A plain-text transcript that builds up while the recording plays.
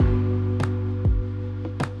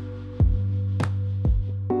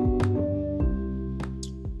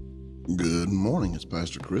It's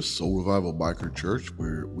Pastor Chris, Soul Revival Biker Church.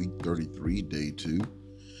 We're week 33, day 2.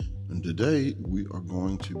 And today we are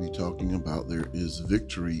going to be talking about there is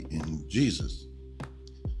victory in Jesus.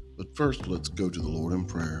 But first, let's go to the Lord in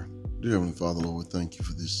prayer. Dear Heavenly Father, Lord, thank you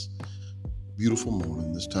for this beautiful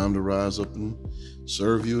morning, this time to rise up and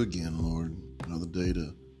serve you again, Lord. Another day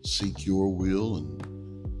to seek your will.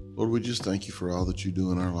 And Lord, we just thank you for all that you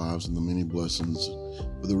do in our lives and the many blessings,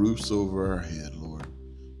 for the roofs over our head, Lord,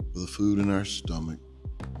 for the food in our stomach,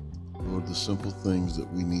 Lord, the simple things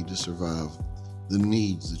that we need to survive, the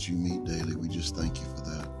needs that you meet daily. We just thank you for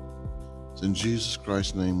that. It's in Jesus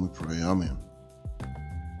Christ's name we pray. Amen.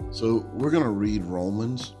 So we're going to read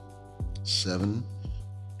Romans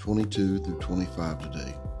 7:22 through 25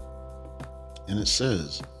 today. And it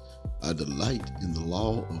says, I delight in the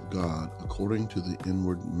law of God according to the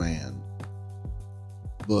inward man,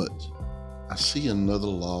 but I see another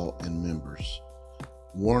law in members,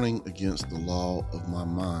 warning against the law of my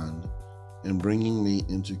mind and bringing me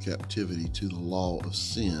into captivity to the law of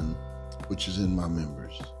sin which is in my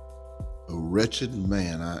members. O wretched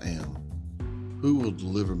man I am, who will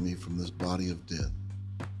deliver me from this body of death?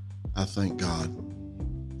 I thank God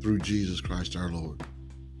through Jesus Christ our Lord.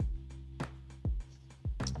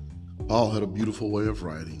 Paul had a beautiful way of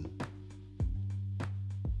writing.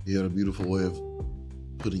 He had a beautiful way of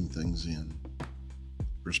putting things in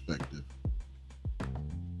perspective.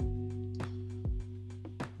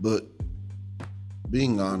 But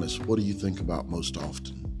being honest, what do you think about most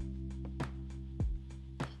often?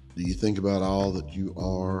 Do you think about all that you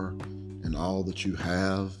are and all that you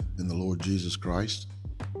have in the Lord Jesus Christ?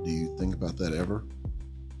 Do you think about that ever?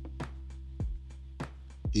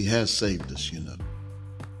 He has saved us, you know.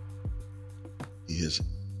 He has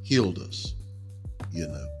healed us, you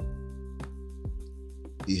know.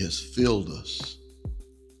 He has filled us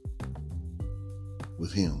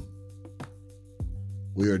with Him.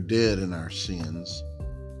 We are dead in our sins,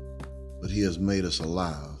 but He has made us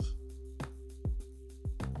alive.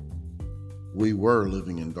 We were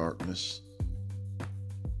living in darkness,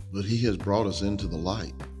 but He has brought us into the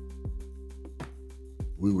light.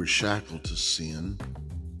 We were shackled to sin,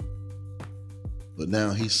 but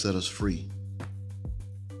now He set us free.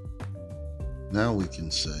 Now we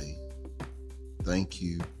can say, thank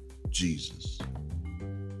you, Jesus.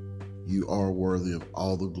 You are worthy of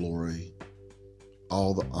all the glory,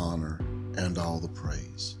 all the honor, and all the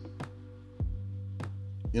praise.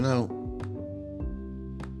 You know,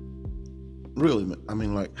 really,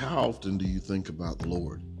 how often do you think about the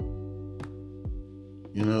Lord?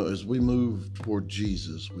 You know, as we move toward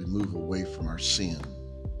Jesus, we move away from our sin.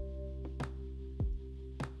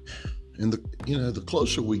 And the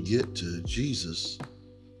closer we get to Jesus,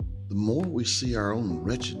 the more we see our own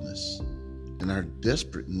wretchedness and our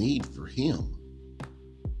desperate need for Him.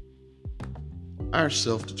 Our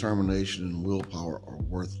self-determination and willpower are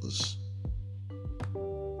worthless.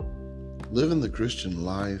 Living the Christian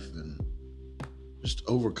life and just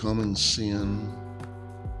overcoming sin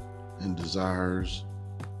and desires,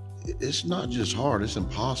 it's not just hard, it's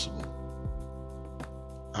impossible.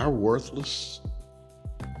 Our worthless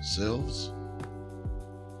selves,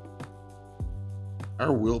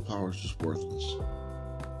 our willpower is just worthless.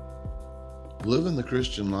 Living the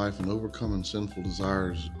Christian life and overcoming sinful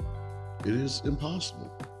desires, it is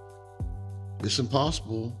impossible. It's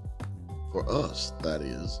impossible for us, that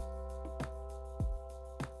is.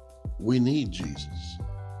 We need Jesus.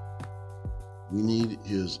 We need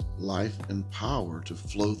His life and power to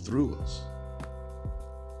flow through us.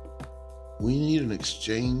 We need an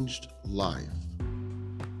exchanged life.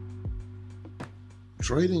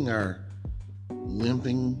 Trading our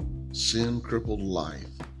limping, sin-crippled life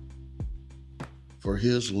for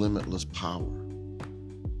His limitless power.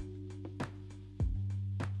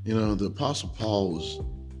 You know, the Apostle Paul was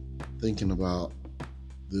thinking about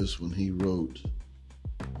this when he wrote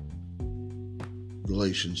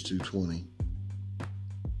Galatians 2:20.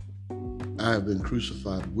 I have been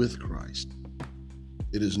crucified with Christ.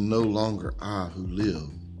 It is no longer I who live,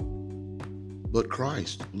 but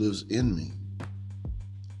Christ lives in me.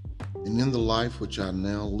 And in the life which I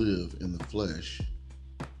now live in the flesh,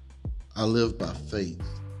 I live by faith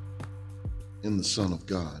in the Son of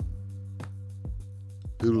God,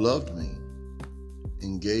 who loved me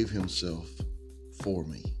and gave Himself for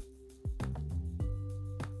me.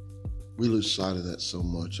 We lose sight of that so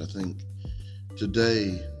much. I think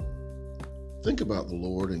today, think about the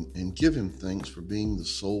Lord and give Him thanks for being the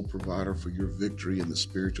sole provider for your victory in the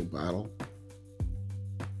spiritual battle.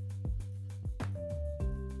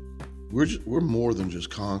 We're more than just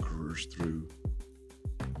conquerors through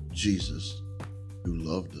Jesus, who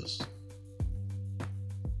loved us.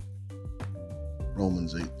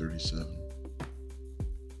 Romans 8:37.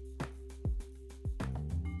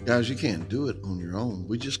 Guys, you can't do it on your own.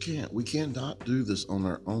 We just can't. We cannot do this on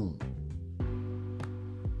our own.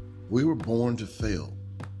 We were born to fail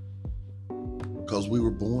because we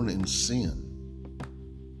were born in sin.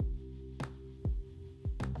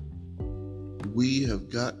 We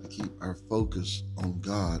have got to keep our focus on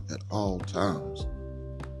God at all times.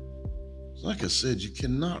 Like I said, you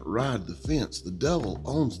cannot ride the fence. The devil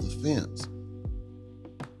owns the fence.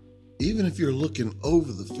 Even if you're looking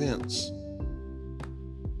over the fence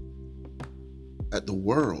at the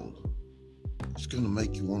world, it's going to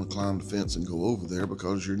make you want to climb the fence and go over there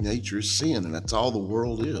because your nature is sin, and that's all the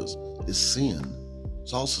world is sin.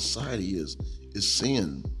 It's all society is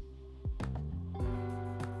sin.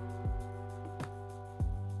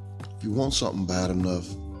 If you want something bad enough,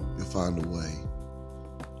 you'll find a way.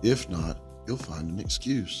 If not, you'll find an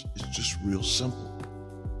excuse. It's just real simple.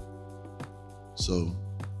 So,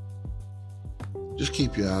 just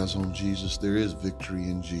keep your eyes on Jesus. There is victory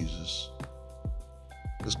in Jesus.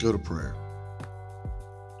 Let's go to prayer.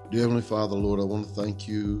 Dear Heavenly Father, Lord, I want to thank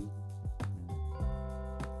you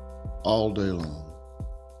all day long.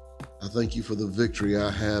 I thank you for the victory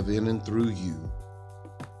I have in and through you.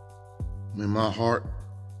 May my heart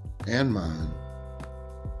and mind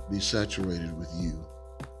be saturated with you.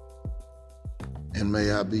 And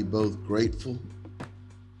may I be both grateful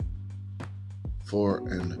for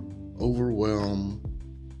an overwhelmed,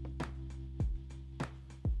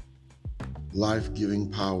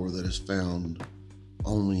 life-giving power that is found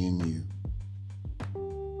only in you.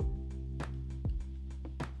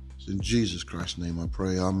 It's in Jesus Christ's name I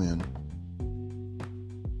pray, amen.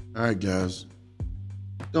 All right, guys,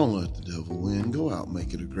 don't let the devil win. Go out and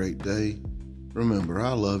make it a great day. Remember,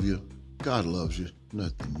 I love you. God loves you.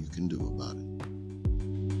 Nothing you can do about it.